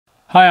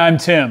Hi, I'm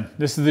Tim.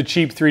 This is the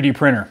Cheap 3D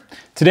Printer.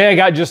 Today I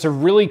got just a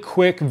really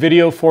quick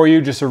video for you,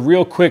 just a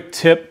real quick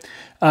tip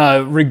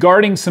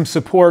regarding some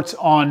supports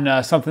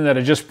on something that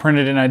I just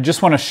printed, and I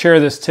just want to share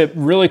this tip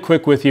really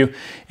quick with you.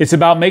 It's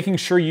about making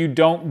sure you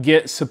don't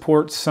get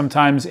supports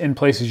sometimes in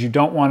places you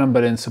don't want them,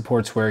 but in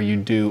supports where you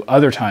do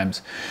other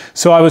times.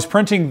 So I was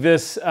printing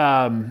this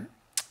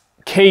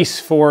case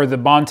for the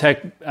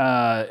Bondtech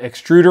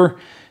extruder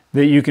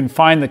that you can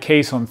find the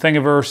case on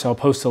Thingiverse. I'll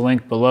post a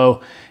link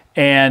below.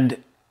 And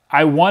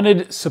I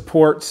wanted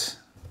supports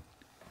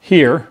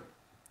here,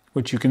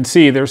 which you can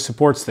see there's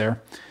supports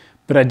there,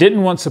 but I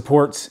didn't want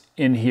supports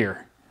in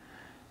here.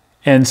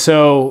 And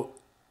so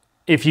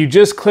if you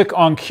just click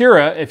on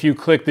Cura, if you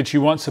click that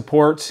you want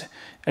supports,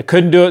 I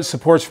couldn't do it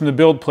supports from the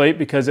build plate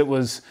because it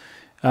was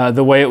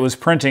the way it was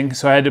printing.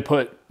 So I had to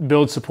put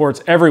build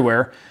supports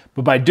everywhere.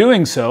 But by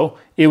doing so,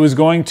 it was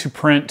going to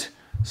print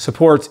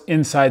supports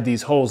inside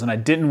these holes, and I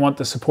didn't want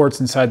the supports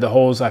inside the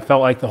holes. I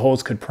felt like the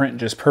holes could print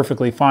just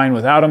perfectly fine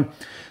without them.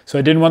 So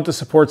I didn't want the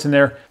supports in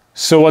there.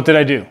 So what did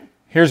I do?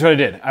 Here's what I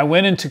did. I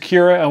went into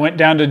Cura, I went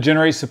down to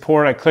generate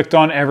support, I clicked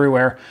on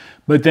everywhere,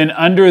 but then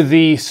under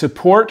the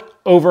support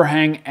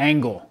overhang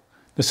angle,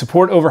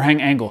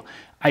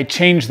 I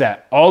changed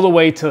that all the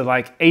way to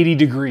like 80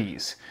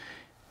 degrees.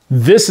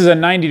 This is a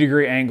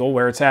 90-degree angle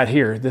where it's at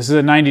here. This is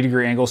a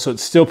 90-degree angle, so it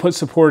still puts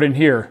support in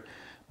here.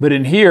 But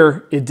in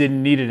here, it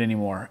didn't need it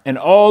anymore. And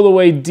all the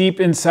way deep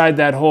inside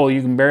that hole,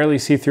 you can barely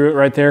see through it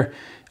right there.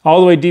 All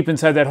the way deep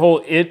inside that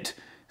hole, it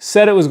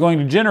said it was going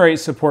to generate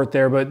support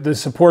there, but the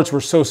supports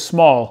were so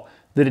small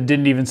that it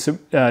didn't even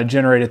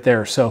generate it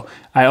there. So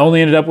I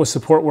only ended up with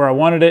support where I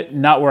wanted it,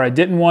 not where I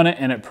didn't want it,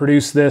 and it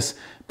produced this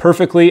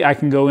perfectly. I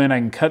can go in, I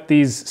can cut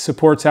these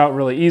supports out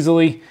really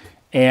easily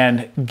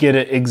and get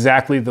it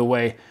exactly the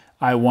way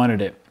I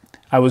wanted it.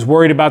 I was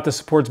worried about the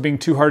supports being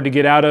too hard to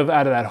get out of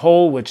that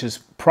hole, which is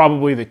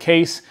probably the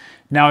case.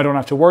 Now I don't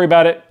have to worry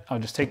about it. I'll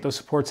just take those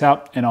supports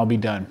out and I'll be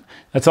done.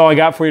 That's all I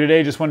got for you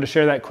today. Just wanted to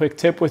share that quick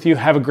tip with you.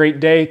 Have a great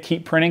day.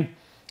 Keep printing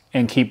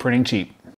and keep printing cheap.